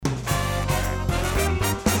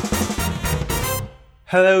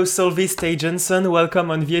Hello, Sölvi Steinn Jónsson.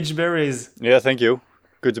 Welcome on VH Berries. Yeah, thank you.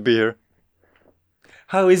 Good to be here.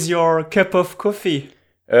 How is your cup of coffee?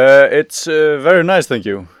 It's very nice, thank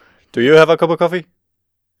you. Do you have a cup of coffee?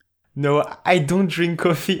 No, I don't drink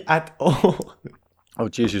coffee at all. Oh,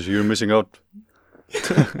 Jesus, you're missing out.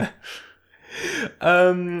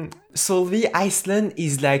 Sölvi, Iceland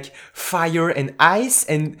is like fire and ice,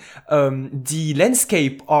 and the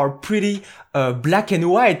landscape are pretty black and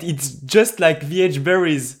white. It's just like VH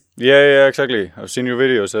Berries. Yeah, exactly. I've seen your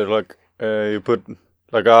videos. They're like, you put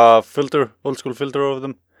like a filter, old school filter over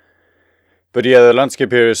them. But yeah, the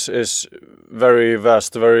landscape here is very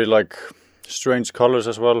vast, very like strange colors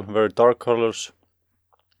as well, very dark colors,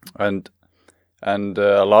 and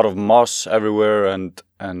a lot of moss everywhere,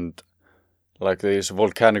 and like these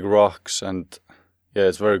volcanic rocks, and yeah,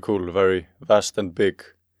 it's very cool, very vast and big.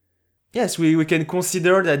 Yes, we can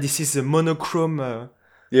consider that this is a monochrome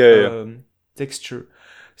texture.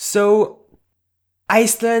 So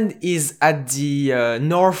Iceland is at the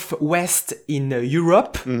northwest in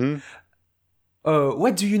Europe. Mm-hmm.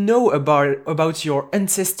 What do you know about your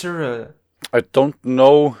ancestor? I don't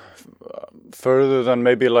know further than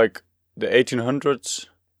maybe like the 1800s,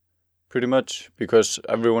 pretty much, because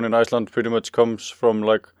everyone in Iceland pretty much comes from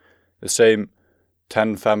like the same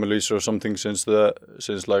 10 families or something since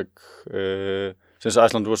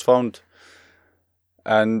Iceland was found.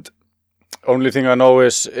 And only thing I know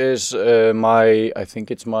is I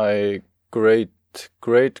think it's my great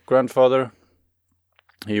grandfather.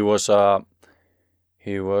 He was a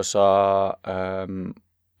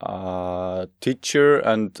teacher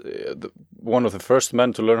and one of the first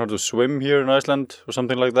men to learn how to swim here in Iceland or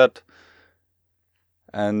something like that,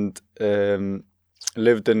 and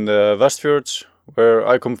lived in the Westfjords, where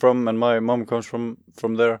I come from, and my mom comes from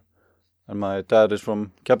there, and my dad is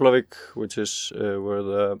from Keflavik, which is where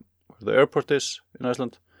the airport is in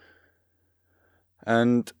Iceland.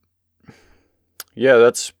 And yeah,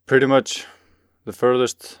 that's pretty much the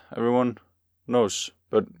furthest everyone knows.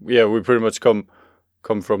 But yeah, we pretty much come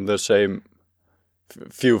from the same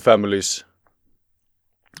few families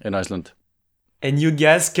in Iceland. And you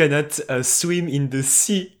guys cannot swim in the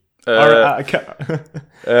sea.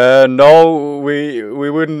 No, we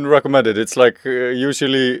wouldn't recommend it. It's like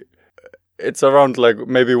usually it's around like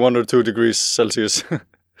maybe 1 or 2 degrees Celsius.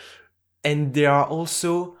 And there are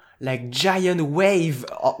also like giant wave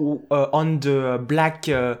on the black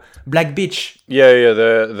beach. Yeah.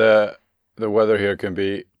 The weather here can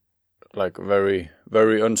be like very,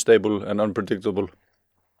 very unstable and unpredictable.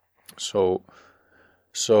 So,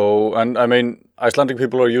 and I mean, Icelandic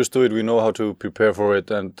people are used to it. We know how to prepare for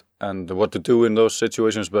it and what to do in those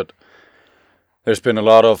situations. But there's been a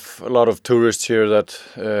lot of tourists here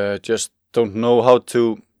that just don't know how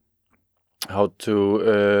to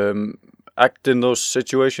act in those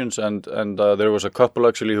situations. And there was a couple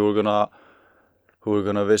actually who were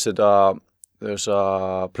gonna visit. There's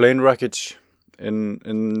a plane wreckage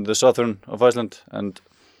in the southern of Iceland, and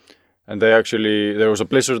they actually, there was a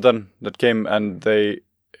blizzard then that came, and they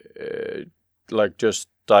like just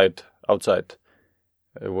died outside.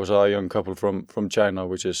 It was a young couple from China,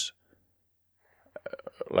 which is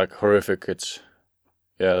like horrific.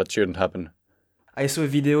 That shouldn't happen. I saw a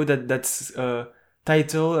video that's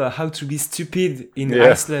titled "How to Be Stupid in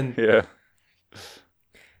Iceland." Yeah.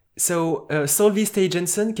 So, Sölvi Steinn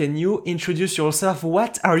Jónsson, can you introduce yourself?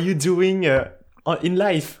 What are you doing in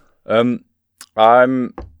life?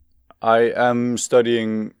 I am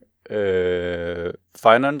studying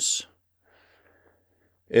finance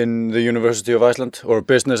in the University of Iceland, or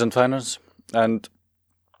business and finance, and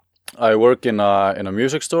I work in a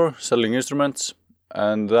music store selling instruments,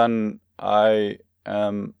 and then I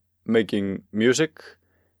am making music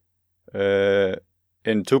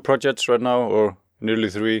in 2 projects right now, or nearly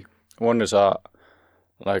 3. One is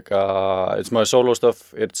it's my solo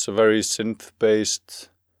stuff. It's a very synth-based,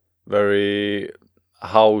 very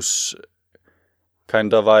house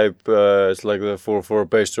kind of vibe. It's like the 4/4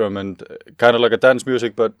 bass drum, and kind of like a dance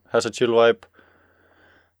music, but has a chill vibe.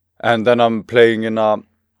 And then I'm playing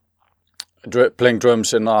playing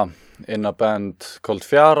drums in a band called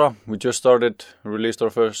Fjara. We just released our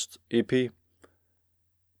first EP,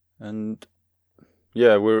 and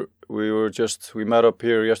yeah, we met up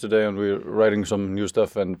here yesterday, and we're writing some new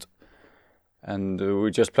stuff, and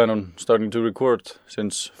we just plan on starting to record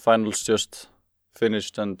since finals just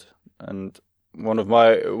finished, and one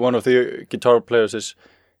of the guitar players is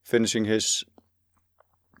finishing his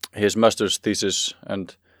master's thesis,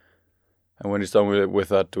 and when he's done with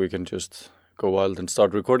that, we can just go wild and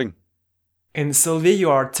start recording. And Sölvi, you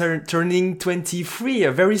are turning 23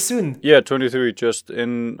 very soon. Yeah, 23, just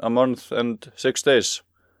in a month and 6 days,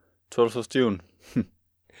 12th of June.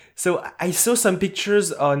 So I saw some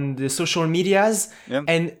pictures on the social medias. Yeah.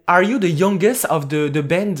 And are you the youngest of the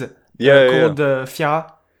band called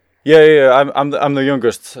Fjara? Yeah. I'm the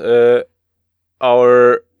youngest. The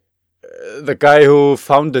guy who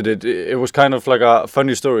founded it, it was kind of like a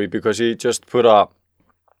funny story because he just put a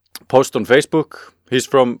post on Facebook. He's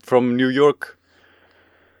from New York.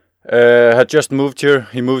 Had just moved here.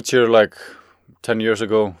 He moved here like 10 years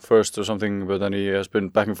ago first or something, but then he has been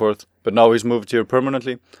back and forth. But now he's moved here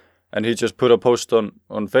permanently, and he just put a post on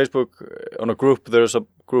Facebook on a group. There's a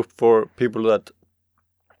group for people that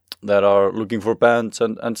are looking for bands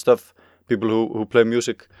and stuff, people who play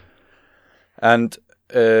music. And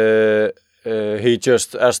he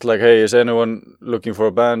just asked like, hey, is anyone looking for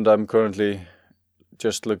a band? I'm currently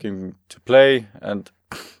just looking to play, and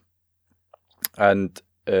I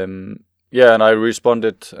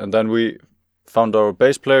responded, and then we found our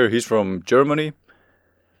bass player. He's from Germany,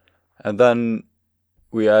 and then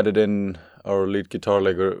we added in our lead guitar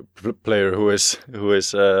player who is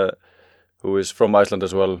from Iceland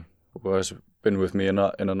as well, who has been with me in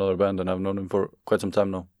another band, and I've known him for quite some time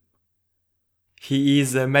now. He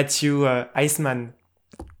is Matthew Iceman.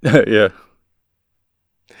 Yeah.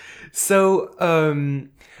 So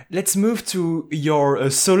let's move to your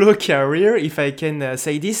solo career, if I can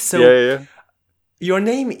say this. So yeah. Your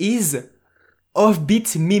name is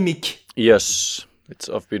Offbeat Mimic. Yes, it's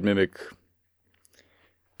Offbeat Mimic.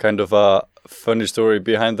 Kind of a funny story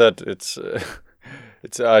behind that. It's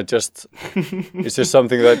just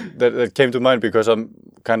something that came to mind because I'm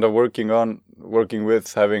kind of working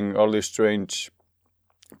with having all these strange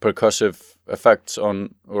percussive effects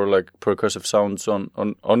or like percussive sounds on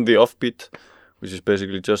the offbeat, which is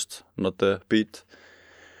basically just not the beat.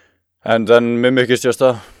 And then mimic is just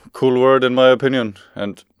a cool word in my opinion,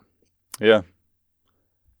 and yeah,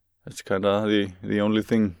 it's kind of the only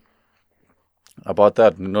thing about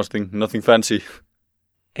that. Nothing fancy.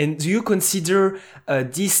 And do you consider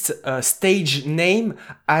this stage name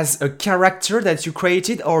as a character that you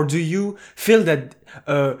created, or do you feel that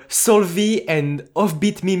Sölvi and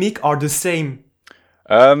Offbeat Mimic are the same?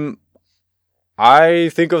 I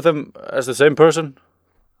think of them as the same person.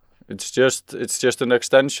 It's just an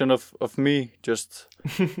extension of me, just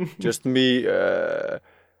me,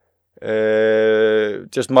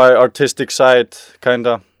 just my artistic side,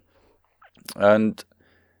 kinda, and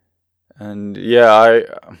yeah,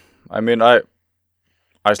 I mean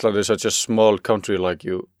Iceland is such a small country. Like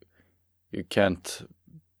you can't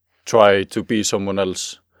try to be someone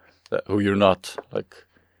else who you're not. Like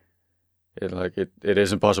it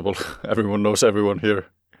is impossible. Everyone knows everyone here.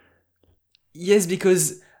 Yes,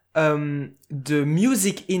 because the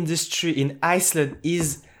music industry in Iceland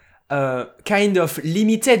is kind of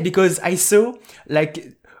limited, because I saw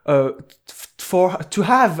like to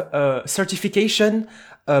have a certification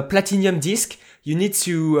platinum disc, you need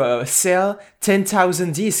to sell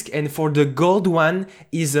 10,000 discs, and for the gold one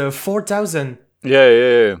is 4,000.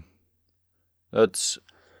 Yeah. That's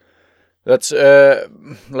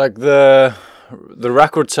like the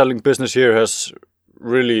record selling business here has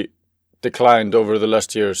really declined over the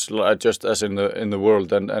last years, just as in the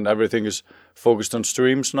world, and everything is focused on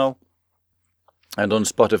streams now, and on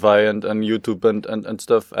Spotify and YouTube and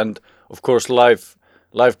stuff, and of course live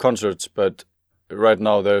concerts. But right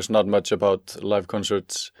now there's not much about live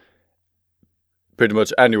concerts pretty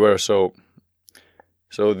much anywhere, so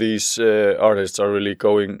these artists are really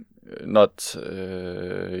going not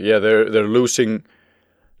they're losing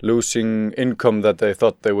income that they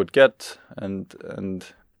thought they would get, and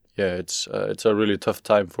yeah, it's a really tough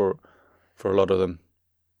time for a lot of them.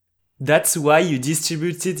 That's why you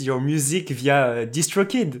distributed your music via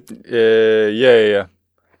DistroKid. Yeah.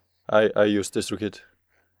 I use DistroKid.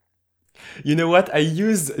 You know what? I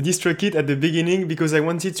used DistroKid at the beginning because I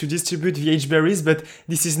wanted to distribute VH Berries, but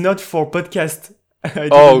this is not for podcast.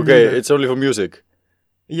 Oh, okay. It's only for music.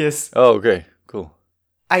 Yes. Oh, okay. Cool.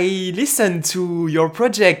 I listened to your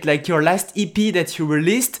project, like your last EP that you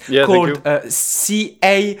released, called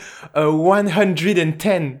CA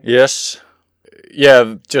 110. Yes.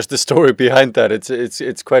 Yeah, just the story behind that.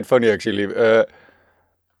 It's quite funny actually.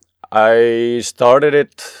 I started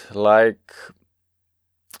it like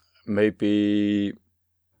maybe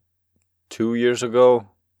 2 years ago,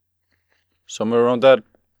 somewhere around that,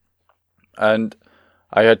 and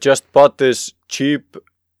I had just bought this cheap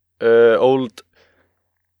old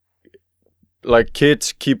like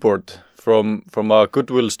kids keyboard from a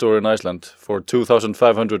Goodwill store in Iceland for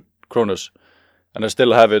 2,500 kronas, and I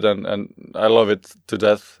still have it, and I love it to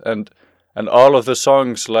death. And and all of the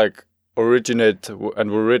songs like originate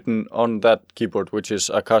and were written on that keyboard, which is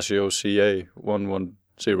a Casio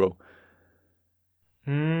CA110.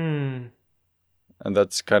 And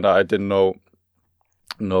that's kind of, I didn't know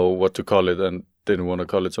what to call it and didn't want to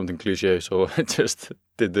call it something cliche, so I just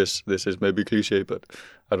did this. This is maybe cliche, but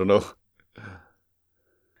I don't know.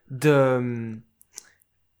 The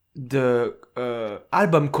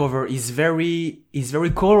album cover is very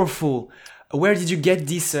colorful. Where did you get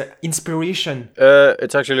this inspiration?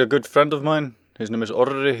 It's actually a good friend of mine. His name is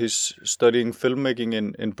Orri. He's studying filmmaking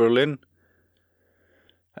in Berlin.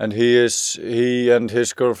 And he and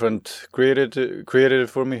his girlfriend created it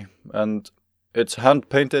for me, and it's hand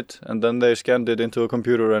painted, and then they scanned it into a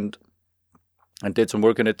computer and did some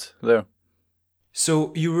work in it there.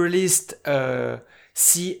 So you released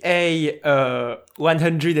CA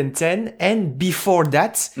 110, and before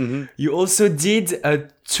that, you also did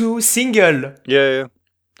 2 singles. Yeah.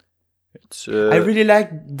 It's I really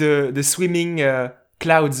like the swimming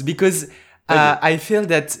clouds because. I feel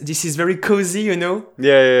that this is very cozy, you know.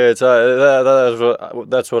 Yeah. It's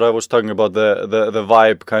that's what I was talking about, the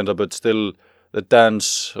vibe kind of, but still the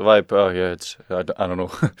dance vibe. Oh yeah, it's I don't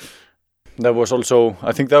know. That was also,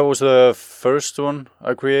 I think that was the first one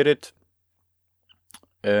I created.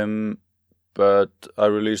 But I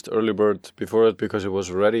released Early Bird before it because it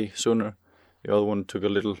was ready sooner. The other one took a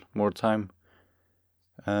little more time,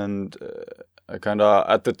 and I kind of,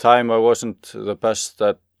 at the time I wasn't the best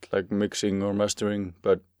at like mixing or mastering,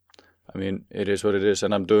 but I mean, it is what it is,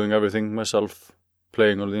 and I'm doing everything myself,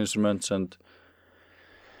 playing all the instruments and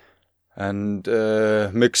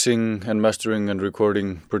mixing and mastering and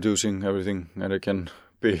recording, producing everything, and it can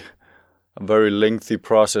be a very lengthy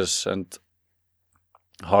process and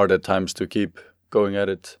hard at times to keep going at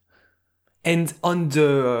it. And on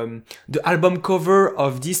the album cover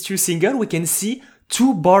of these 2 singles, we can see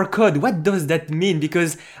 2 barcode. What does that mean?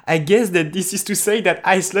 Because I guess that this is to say that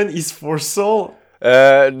Iceland is for soul.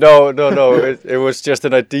 No. It was just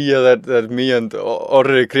an idea that me and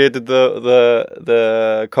Orri created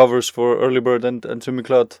the covers for Early Bird and Swimming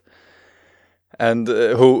Cloud, and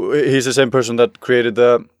he's the same person that created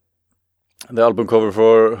the album cover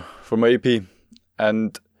for my EP,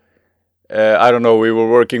 and I don't know, we were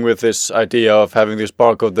working with this idea of having this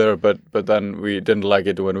barcode there, but then we didn't like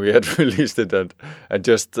it when we had released it and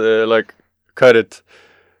just like cut it.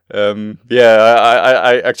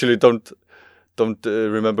 I actually don't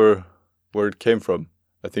remember where it came from.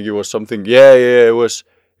 I think it was something. It was.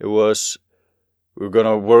 We were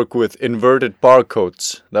gonna work with inverted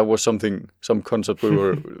barcodes. That was some concept we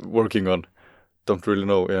were working on. Don't really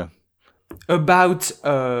know. Yeah. About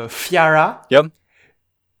Fjara. Yeah.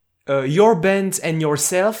 Your band and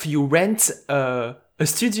yourself, you rent a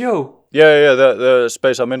studio. Yeah, the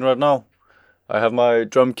space I'm in right now. I have my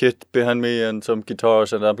drum kit behind me and some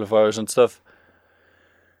guitars and amplifiers and stuff.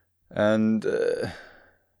 And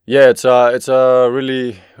it's a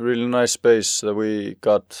really, really nice space that we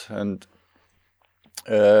got, and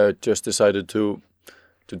just decided to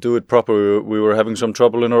do it proper. We were having some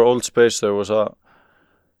trouble in our old space. There was a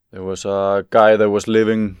guy that was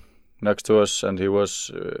living next to us, and he was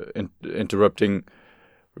interrupting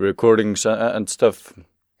recordings and stuff,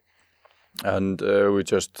 and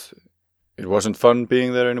it wasn't fun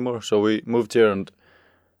being there anymore, so we moved here. And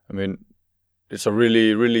I mean, it's a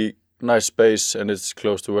really, really nice space, and it's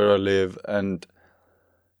close to where I live, and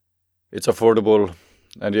it's affordable,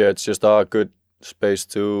 and it's just a good space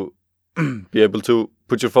to be able to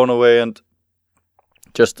put your phone away and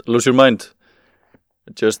just lose your mind,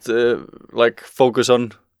 just like focus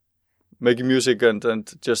on making music and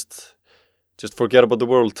just forget about the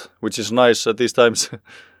world, which is nice at these times.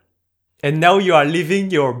 And now you are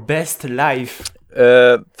living your best life.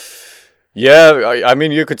 I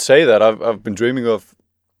mean, you could say that. I've been dreaming of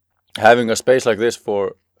having a space like this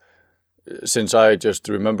since I just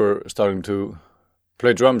remember starting to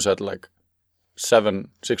play drums at like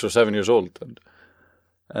 6 or 7 years old,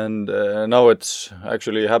 and now it's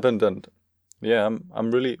actually happened, and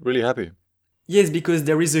I'm really, really happy. Yes, because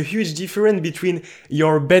there is a huge difference between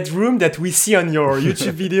your bedroom that we see on your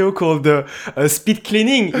YouTube video called Speed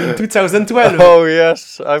Cleaning in 2012. Oh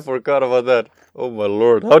yes, I forgot about that. Oh my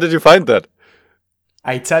lord, how did you find that?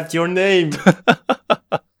 I tapped your name.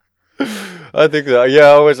 I think that,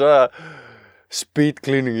 I was Speed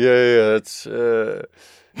Cleaning. That's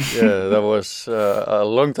that was a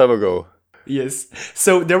long time ago. Yes,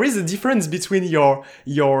 so there is a difference between your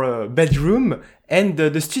bedroom and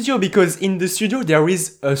the studio, because in the studio there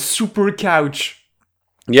is a super couch.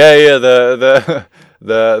 The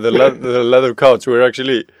leather couch.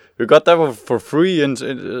 We got that one for free and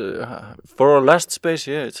for our last space.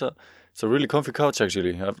 a really comfy couch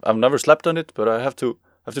actually. I've never slept on it, but I have to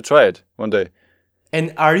try it one day.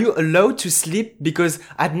 And are you allowed to sleep? Because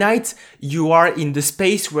at night you are in the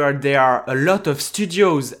space where there are a lot of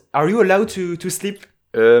studios. Are you allowed to sleep?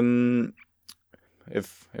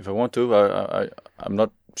 If I want to, I'm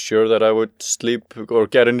not sure that I would sleep or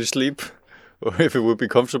get any sleep, or if it would be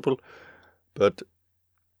comfortable. But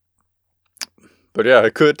yeah, I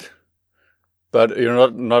could. But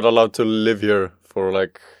you're not allowed to live here for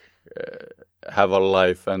like have a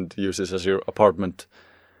life and use this as your apartment.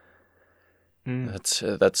 That's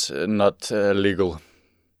not legal.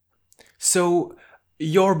 So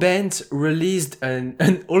your band released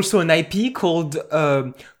also an IP called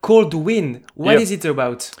Cold Wind. What is it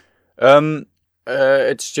about?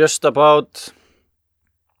 It's just about.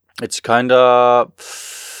 It's kind of.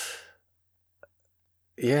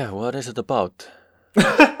 Yeah, what is it about?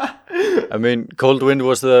 I mean, Cold Wind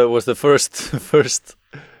was the first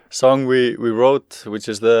song we wrote, which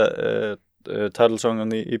is the title song on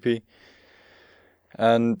the EP,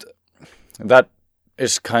 and that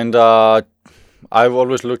is kind of. I've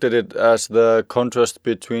always looked at it as the contrast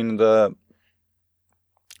between the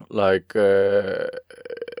like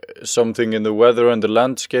something in the weather and the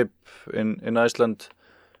landscape in Iceland,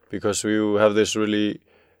 because we have this really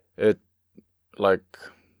like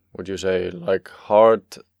what do you say, like hard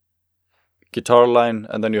guitar line,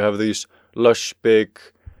 and then you have these lush big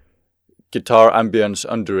guitar ambience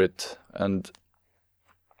under it, and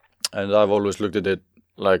I've always looked at it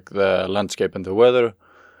like the landscape and the weather.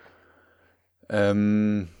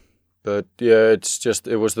 But yeah,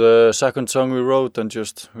 it was the second song we wrote, and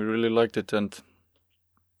we really liked it, and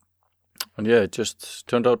yeah, it just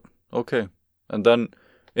turned out okay. And then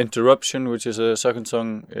Interruption, which is a second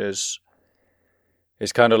song, is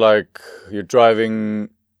kind of like you're driving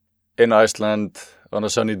in Iceland on a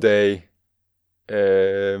sunny day,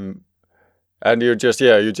 and you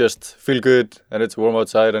just feel good, and it's warm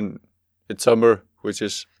outside, and it's summer, which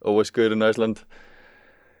is always good in Iceland.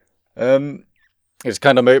 It's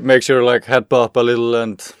kind of makes your like head bop a little,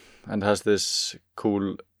 and has this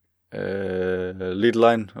cool lead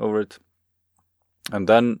line over it. And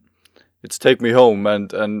then it's Take Me Home,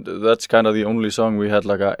 and that's kind of the only song we had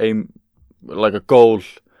like a aim, like a goal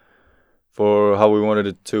for how we wanted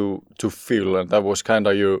it to feel, and that was kind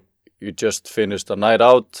of you just finished a night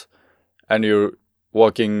out, and you're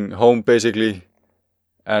walking home basically,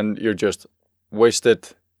 and you're just wasted,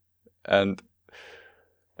 and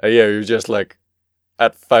you're just like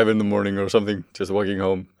at 5 a.m. or something, just walking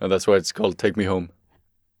home, and that's why it's called Take Me Home.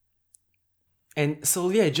 And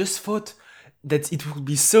so I just thought that it would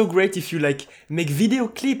be so great if you like make video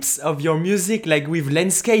clips of your music, like with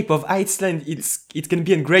landscape of Iceland. It can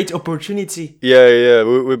be a great opportunity. Yeah.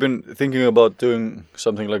 We've been thinking about doing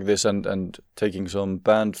something like this, and taking some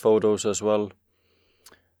band photos as well,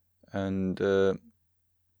 and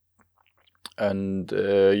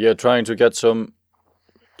trying to get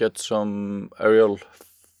some aerial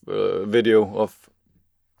video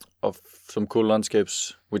of some cool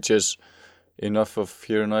landscapes, which is enough of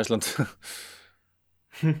here in Iceland.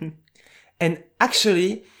 And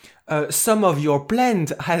actually, some of your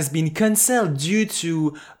plans has been cancelled due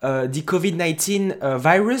to the COVID-19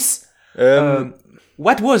 virus.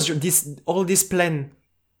 What was all this plan?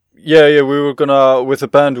 Yeah, we were gonna, with the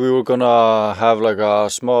band, we were gonna have like a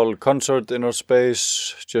small concert in our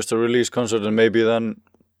space, just a release concert, and maybe then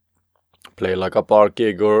play like a bar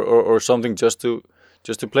gig or something just to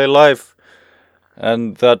play live.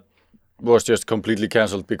 And that was just completely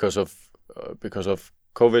cancelled because of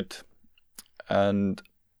COVID.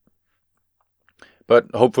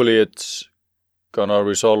 But hopefully it's gonna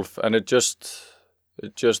resolve, and there's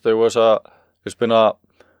been a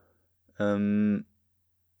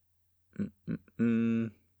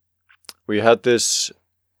we had this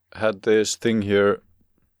thing here.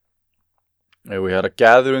 We had a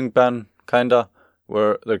gathering ban, kinda,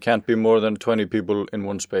 where there can't be more than 20 people in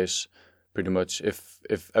one space, pretty much, if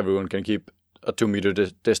everyone can keep a 2-meter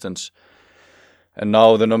distance. And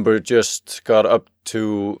now the number just got up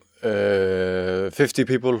to 50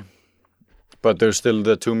 people, but there's still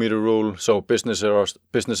the 2-meter rule. So businesses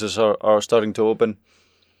are starting to open,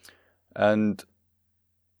 and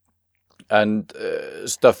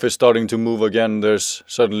stuff is starting to move again. There's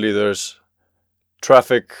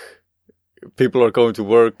traffic. People are going to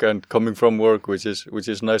work and coming from work, which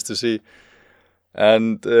is nice to see.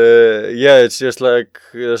 And it's just like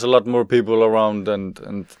there's a lot more people around,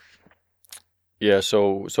 and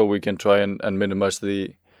so we can try and minimize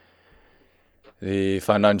the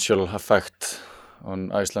financial effect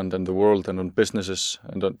on Iceland and the world and on businesses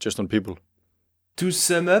and just on people. To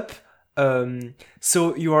sum up,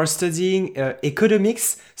 So you are studying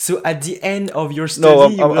economics. So at the end of your study, No,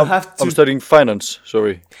 you will have to I'm studying finance.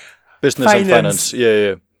 Sorry, business and finance.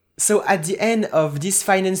 Yeah. So at the end of these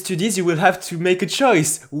finance studies, you will have to make a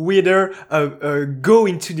choice whether go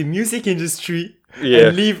into the music industry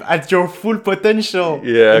and live at your full potential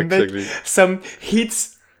Yeah, and exactly. make some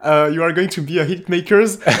hits. You are going to be a hit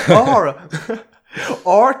makers, or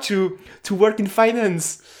or to work in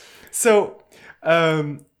finance. So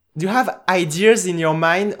do you have ideas in your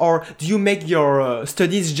mind, or do you make your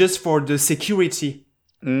studies just for the security?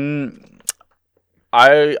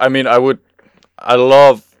 I mean, I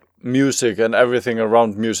love music and everything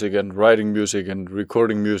around music and writing music and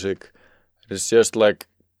recording music. It's just like,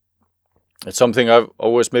 it's something I've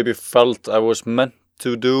always maybe felt I was meant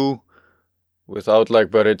to do without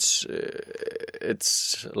like, but it's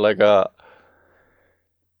like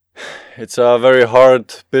it's a very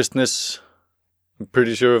hard business. I'm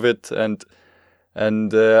pretty sure of it. And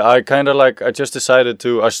I kind of like, I just decided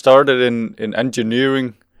to, I started in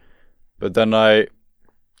engineering, but then I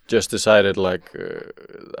just decided like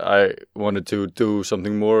I wanted to do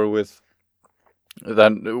something more with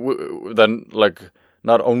than like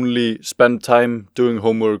not only spend time doing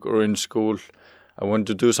homework or in school. I wanted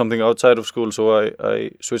to do something outside of school, so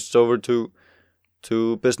I switched over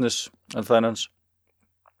to business and finance.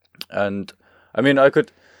 And I mean, I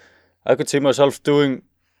could see myself doing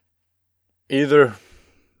either.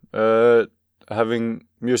 Having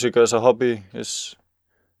music as a hobby that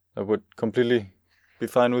would completely be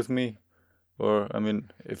fine with me, or I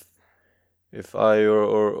mean, if I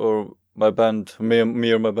or my band,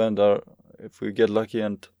 me or my band if we get lucky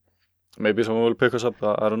and maybe someone will pick us up,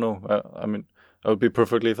 I don't know. I mean, I would be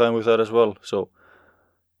perfectly fine with that as well. So,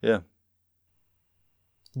 yeah.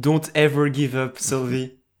 Don't ever give up,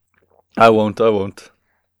 Sylvie. I won't.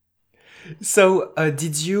 So,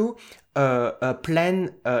 did you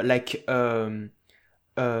plan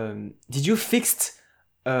did you fix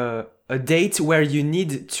a date where you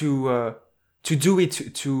need to do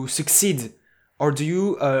it to succeed, or do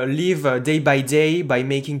you live day by day by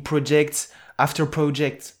making project after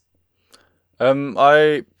project?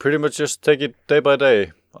 I pretty much just take it day by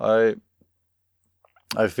day. I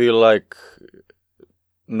feel like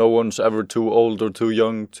no one's ever too old or too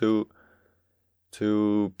young to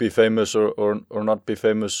be famous or not be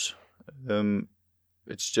famous.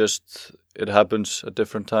 It's just, it happens at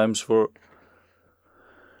different times for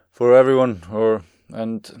everyone,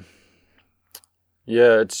 and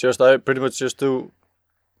yeah, it's just, I pretty much just do,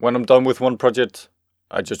 when I'm done with one project,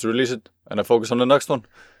 I just release it and I focus on the next one,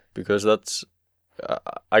 because that's,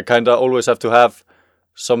 I kind of always have to have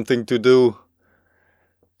something to do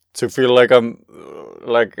to feel like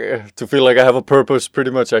to feel like I have a purpose.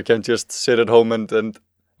 Pretty much, I can't just sit at home and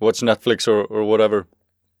watch Netflix or whatever.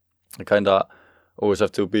 I kind of always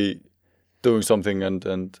have to be doing something,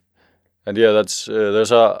 and yeah, that's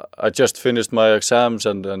I just finished my exams,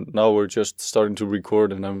 and now we're just starting to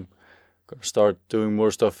record, and I'm gonna start doing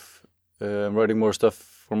more stuff, writing more stuff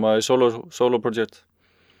for my solo project.